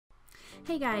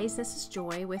Hey guys, this is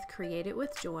Joy with Create It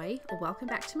with Joy. Welcome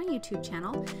back to my YouTube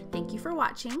channel. Thank you for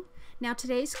watching. Now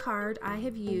today's card, I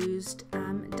have used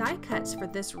die cuts for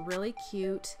this really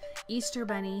cute Easter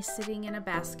bunny sitting in a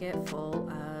basket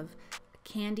full of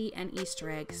candy and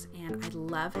Easter eggs, and I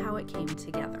love how it came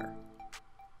together.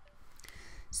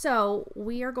 So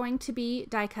we are going to be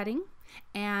die cutting,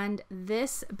 and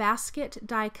this basket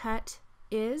die cut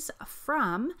is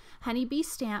from HoneyBee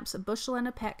Stamps Bushel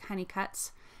and Peck honey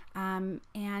cuts.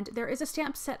 And there is a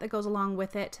stamp set that goes along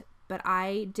with it, but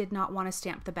I did not want to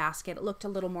stamp the basket. It looked a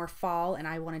little more fall, and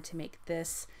I wanted to make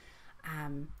this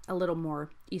a little more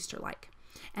Easter-like.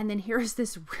 And then here is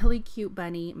this really cute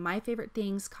bunny. My favorite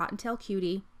things, Cottontail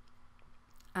Cutie.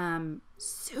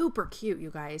 Super cute, you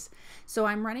guys. So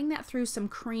I'm running that through some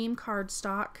cream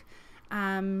cardstock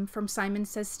from Simon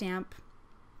Says Stamp.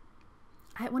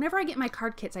 Whenever I get my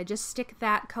card kits, I just stick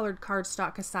that colored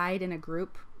cardstock aside in a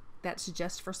group. That's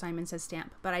just for Simon Says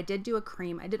Stamp, but I did do a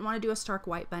cream. I didn't want to do a stark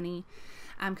white bunny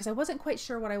because I wasn't quite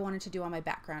sure what I wanted to do on my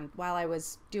background. While I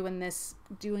was doing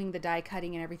the die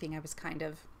cutting and everything, I was kind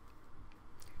of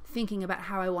thinking about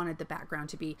how I wanted the background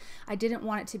to be. I didn't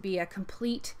want it to be a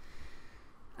complete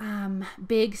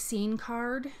big scene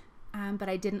card, but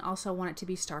I didn't also want it to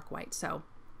be stark white. So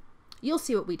you'll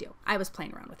see what we do. I was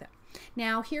playing around with it.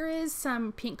 Now here is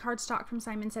some pink cardstock from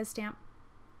Simon Says Stamp,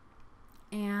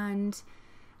 and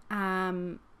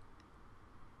I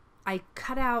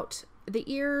cut out the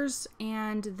ears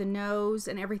and the nose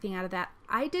and everything out of that.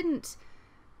 I didn't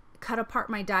cut apart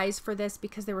my dies for this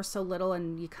because they were so little,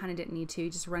 and you kind of didn't need to. You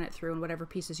just run it through, and whatever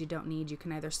pieces you don't need, you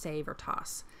can either save or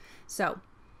toss. So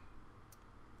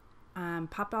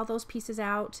popped all those pieces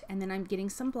out, and then I'm getting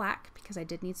some black because I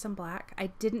did need some black. I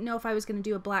didn't know if I was going to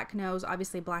do a black nose,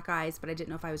 obviously black eyes, but I didn't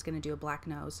know if I was going to do a black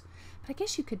nose. But I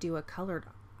guess you could do a colored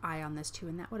eye on this too,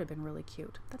 and that would have been really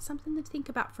cute. That's something to think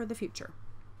about for the future.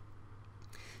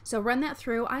 So run that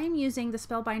through. I am using the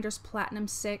Spellbinders Platinum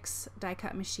 6 die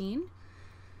cut machine,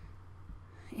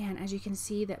 and as you can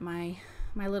see that my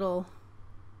little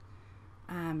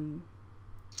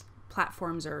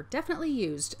platforms are definitely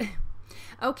used.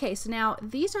 Okay, so now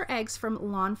these are eggs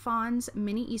from Lawn Fawn's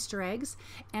mini Easter eggs,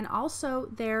 and also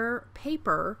their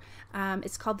paper.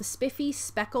 It's called the Spiffy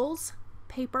Speckles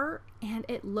paper, and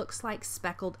it looks like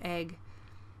speckled egg,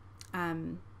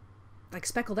 like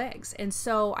speckled eggs. And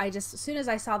so I just, as soon as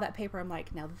I saw that paper, I'm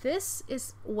like, now this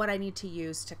is what I need to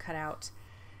use to cut out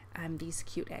these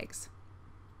cute eggs.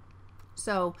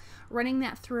 So running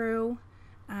that through,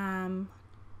 I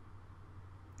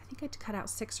think I cut out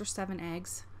 6 or 7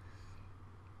 eggs.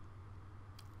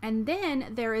 And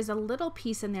then there is a little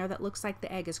piece in there that looks like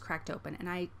the egg is cracked open, and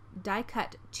I die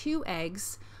cut 2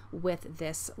 eggs with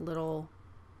this little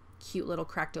cute little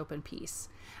cracked open piece.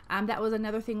 That was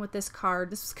another thing with this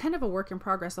card. This was kind of a work in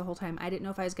progress the whole time. I didn't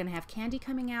know if I was going to have candy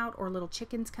coming out or little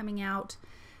chickens coming out,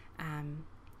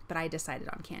 but I decided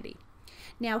on candy.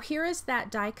 Now here is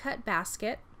that die cut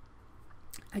basket.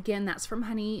 Again, that's from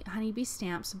HoneyBee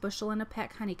Stamps Bushel and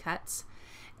Peck honey cuts.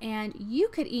 And you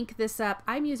could ink this up.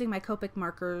 I'm using my Copic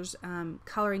Markers,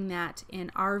 coloring that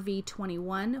in RV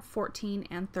 21, 14,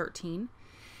 and 13.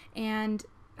 And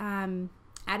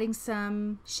adding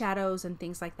some shadows and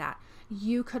things like that.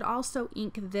 You could also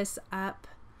ink this up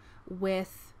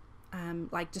with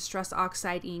like Distress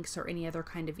oxide inks or any other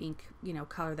kind of ink, you know,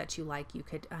 color that you like. You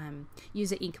could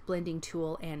use an ink blending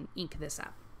tool and ink this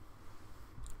up.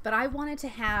 But I wanted to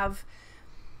have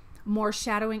more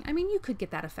shadowing. I mean, you could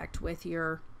get that effect with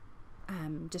your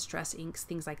Distress inks,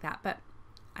 things like that, but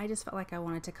I just felt like I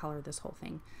wanted to color this whole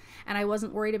thing. And I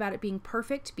wasn't worried about it being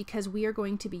perfect because we are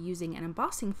going to be using an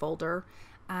embossing folder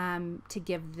to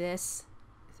give this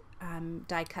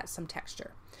die cut some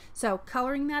texture. So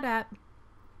coloring that up,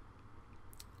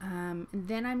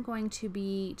 then I'm going to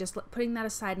be just putting that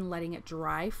aside and letting it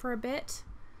dry for a bit,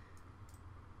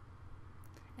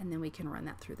 and then we can run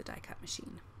that through the die cut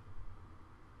machine.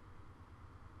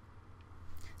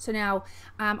 So now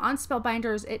on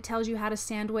Spellbinders, it tells you how to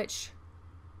sandwich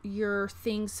your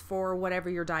things for whatever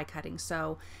you're die cutting.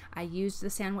 So I used the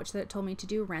sandwich that it told me to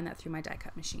do, ran that through my die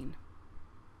cut machine.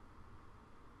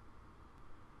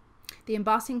 The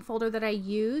embossing folder that I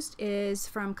used is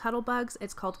from Cuddlebugs.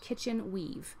 It's called Kitchen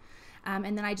Weave.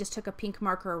 And then I just took a pink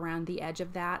marker around the edge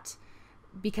of that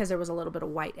because there was a little bit of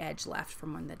white edge left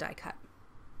from when the die cut.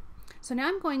 So now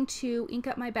I'm going to ink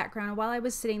up my background, and while I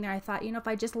was sitting there I thought, you know, if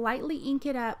I just lightly ink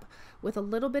it up with a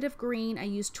little bit of green, I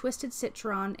used Twisted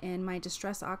Citron in my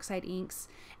Distress oxide inks,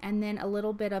 and then a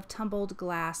little bit of tumbled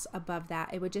glass above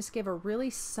that. It would just give a really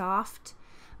soft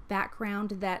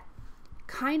background that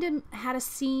kind of had a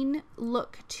scene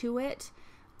look to it,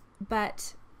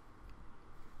 but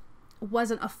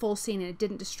wasn't a full scene and it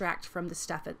didn't distract from the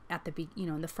stuff at the, you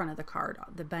know, in the front of the card,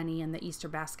 the bunny and the Easter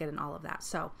basket and all of that.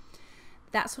 So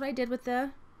that's what I did with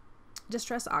the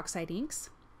Distress Oxide inks.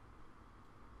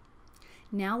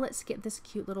 Now let's get this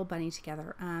cute little bunny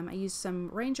together. I used some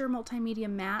Ranger Multimedia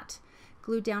Matte,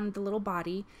 glued down the little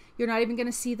body. You're not even going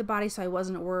to see the body, so I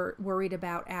wasn't worried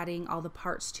about adding all the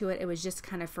parts to it. It was just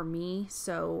kind of for me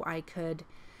so I could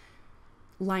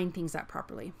line things up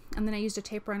properly. And then I used a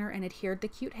tape runner and adhered the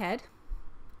cute head.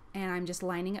 And I'm just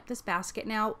lining up this basket.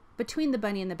 Now, between the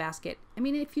bunny and the basket, I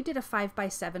mean, if you did a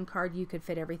 5x7 card, you could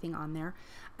fit everything on there.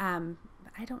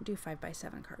 I don't do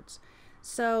 5x7 cards.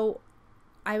 So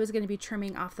I was going to be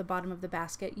trimming off the bottom of the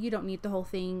basket. You don't need the whole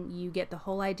thing. You get the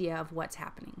whole idea of what's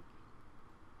happening.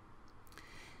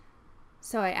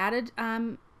 So I added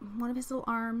one of his little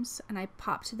arms, and I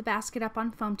popped the basket up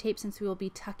on foam tape since we will be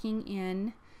tucking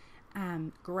in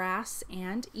grass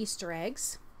and Easter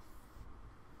eggs.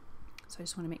 So I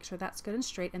just want to make sure that's good and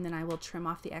straight, and then I will trim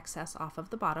off the excess off of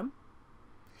the bottom.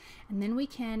 And then we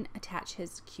can attach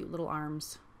his cute little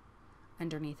arms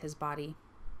underneath his body.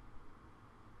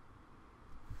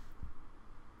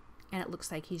 And it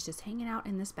looks like he's just hanging out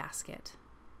in this basket.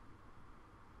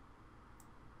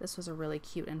 This was a really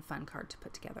cute and fun card to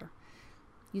put together.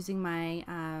 Using my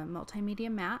Multimedia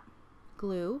Matte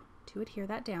glue to adhere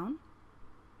that down.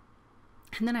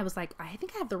 And then I was like, I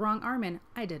think I have the wrong arm in.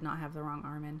 I did not have the wrong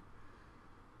arm in.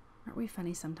 Aren't we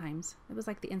funny sometimes? It was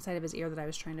like the inside of his ear that I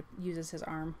was trying to use as his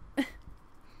arm.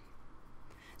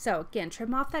 So again,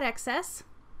 trim off that excess.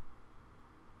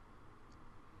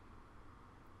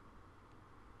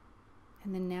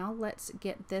 And then now let's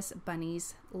get this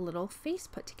bunny's little face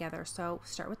put together. So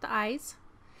start with the eyes.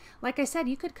 Like I said,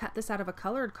 you could cut this out of a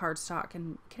colored cardstock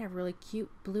and you could have really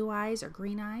cute blue eyes or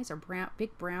green eyes or brown,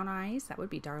 big brown eyes. That would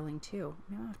be darling too.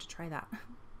 Maybe I'll have to try that.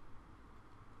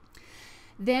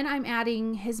 Then I'm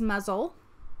adding his muzzle.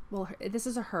 Well, this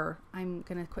is a her. I'm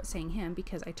going to quit saying him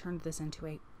because I turned this into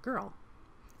a girl.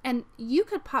 And you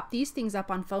could pop these things up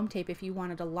on foam tape if you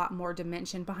wanted a lot more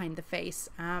dimension behind the face.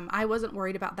 I wasn't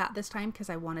worried about that this time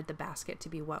because I wanted the basket to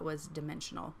be what was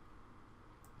dimensional.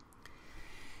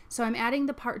 So I'm adding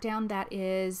the part down that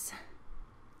is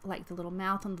like the little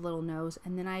mouth and the little nose.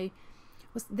 And then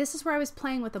this is where I was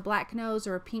playing with a black nose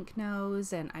or a pink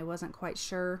nose, and I wasn't quite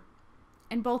sure.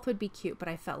 And both would be cute, but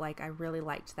I felt like I really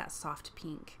liked that soft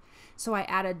pink. So I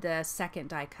added the second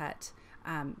die cut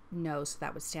nose so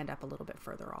that would stand up a little bit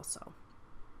further also.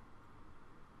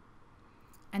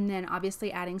 And then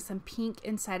obviously adding some pink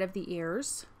inside of the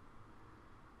ears.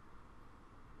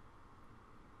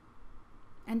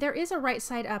 And there is a right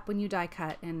side up when you die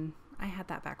cut, and I had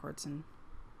that backwards, and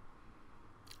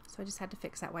so I just had to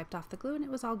fix that, wiped off the glue, and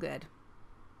it was all good.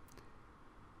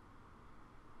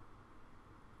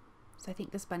 So I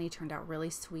think this bunny turned out really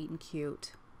sweet and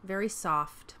cute, very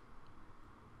soft.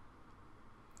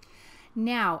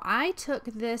 Now I took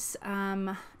this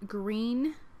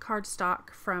green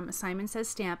cardstock from Simon Says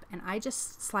Stamp, and I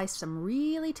just sliced some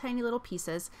really tiny little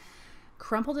pieces,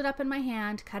 crumpled it up in my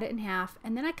hand, cut it in half,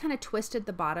 and then I kind of twisted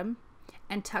the bottom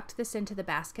and tucked this into the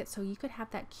basket so you could have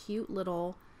that cute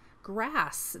little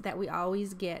grass that we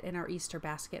always get in our Easter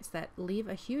baskets that leave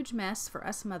a huge mess for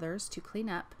us mothers to clean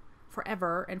up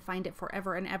forever and find it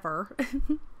forever and ever.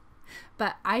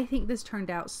 But I think this turned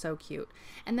out so cute.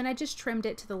 And then I just trimmed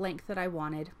it to the length that I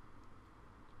wanted.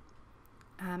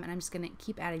 And I'm just going to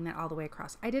keep adding that all the way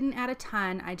across. I didn't add a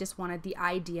ton. I just wanted the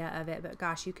idea of it. But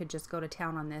gosh, you could just go to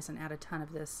town on this and add a ton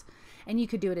of this. And you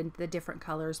could do it in the different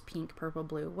colors, pink, purple,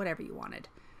 blue, whatever you wanted.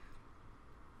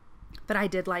 But I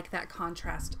did like that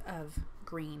contrast of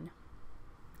green.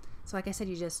 So like I said,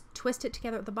 you just twist it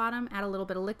together at the bottom, add a little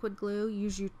bit of liquid glue,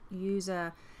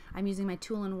 I'm using my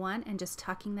Tool-n-One and just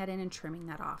tucking that in and trimming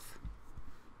that off.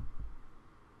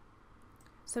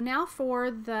 So now for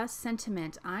the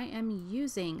sentiment, I am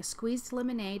using Squeezed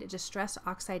Lemonade Distress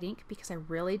Oxide ink because I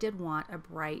really did want a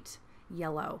bright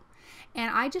yellow. And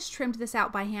I just trimmed this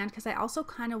out by hand because I also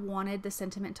kind of wanted the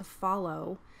sentiment to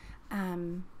follow,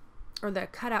 or the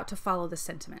cutout to follow the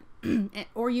sentiment.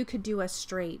 Or you could do a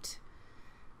straight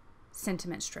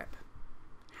sentiment strip,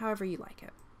 however you like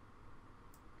it.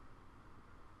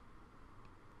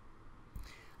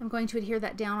 I'm going to adhere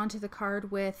that down onto the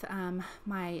card with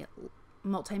my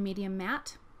Multimedia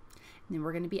Matte, and then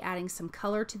we're going to be adding some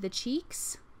color to the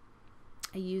cheeks.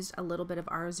 I used a little bit of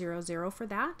R00 for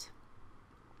that,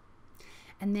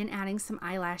 and then adding some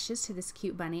eyelashes to this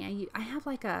cute bunny. I have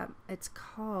like it's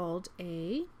called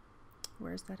a,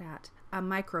 where's that at? A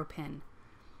Micron Pen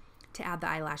to add the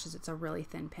eyelashes. It's a really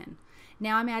thin pen.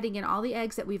 Now I'm adding in all the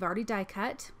eggs that we've already die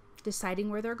cut. deciding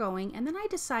where they're going. And then I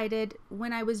decided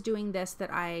when I was doing this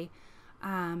that I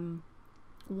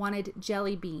wanted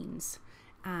jelly beans.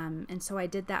 And so I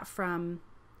did that from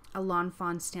a Lawn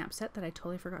Fawn stamp set that I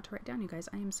totally forgot to write down, you guys.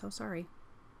 I am so sorry.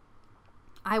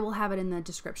 I will have it in the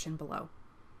description below.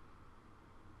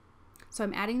 So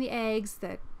I'm adding the eggs,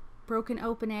 the broken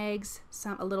open eggs,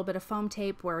 a little bit of foam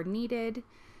tape where needed.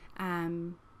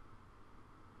 And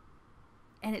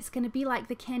it's going to be like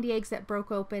the candy eggs that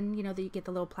broke open, you know, that you get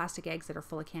the little plastic eggs that are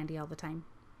full of candy all the time.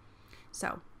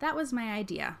 So that was my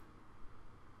idea.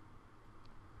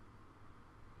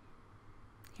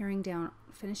 Herring down,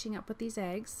 finishing up with these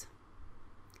eggs,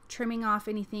 trimming off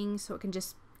anything so it can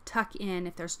just tuck in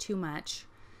if there's too much.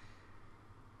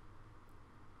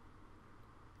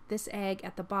 This egg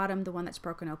at the bottom, the one that's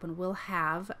broken open, will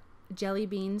have jelly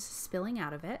beans spilling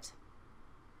out of it.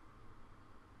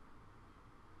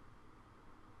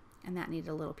 And that needed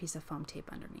a little piece of foam tape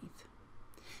underneath.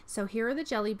 So here are the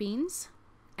jelly beans,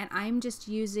 and I'm just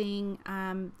using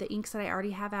the inks that I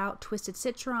already have out: Twisted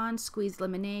Citron, Squeezed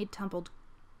Lemonade, Tumbled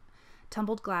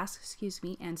Glass, excuse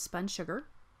me, and Spun Sugar.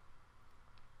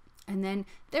 And then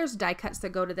there's die cuts that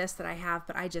go to this that I have,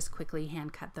 but I just quickly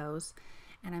hand cut those.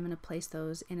 And I'm going to place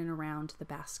those in and around the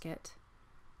basket.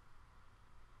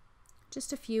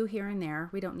 Just a few here and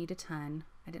there. We don't need a ton.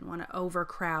 I didn't want to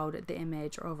overcrowd the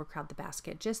image or overcrowd the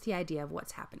basket, just the idea of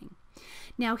what's happening.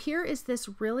 Now here is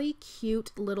this really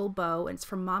cute little bow, and it's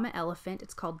from Mama Elephant.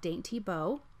 It's called Dainty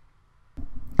Bow.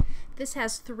 This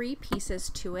has 3 pieces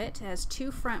to it. It has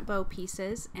 2 front bow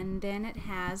pieces, and then it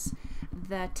has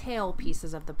the tail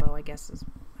pieces of the bow, I guess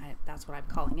that's what I'm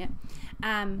calling it.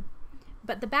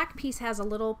 But the back piece has a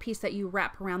little piece that you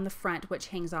wrap around the front, which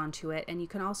hangs onto it, and you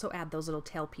can also add those little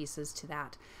tail pieces to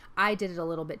that. I did it a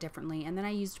little bit differently, and then I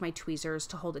used my tweezers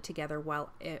to hold it together while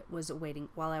I was waiting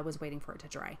for it to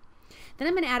dry. Then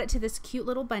I'm going to add it to this cute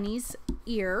little bunny's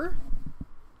ear.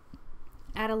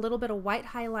 Add a little bit of white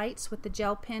highlights with the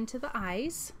gel pen to the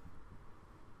eyes.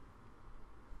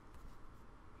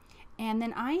 And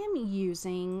then I am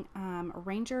using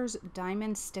Ranger's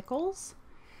Diamond Stickles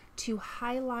to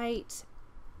highlight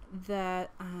the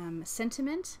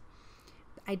sentiment.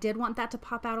 I did want that to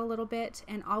pop out a little bit,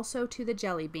 and also to the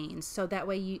jelly beans, so that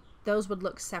way those would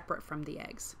look separate from the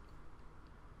eggs.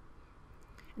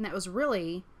 And that was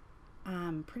really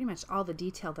pretty much all the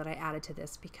detail that I added to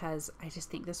this, because I just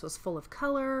think this was full of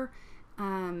color.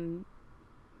 You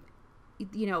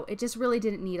know, it just really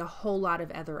didn't need a whole lot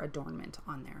of other adornment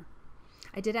on there.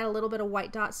 I did add a little bit of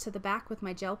white dots to the back with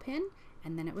my gel pen,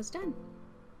 and then it was done.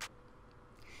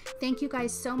 Thank you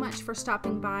guys so much for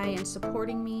stopping by and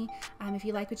supporting me. If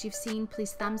you like what you've seen,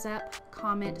 please thumbs up,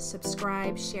 comment,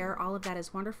 subscribe, share. All of that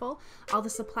is wonderful. All the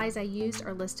supplies I used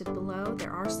are listed below.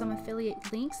 There are some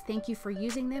affiliate links. Thank you for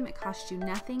using them. It costs you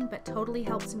nothing, but totally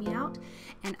helps me out.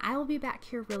 And I will be back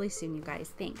here really soon, you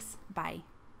guys. Thanks. Bye.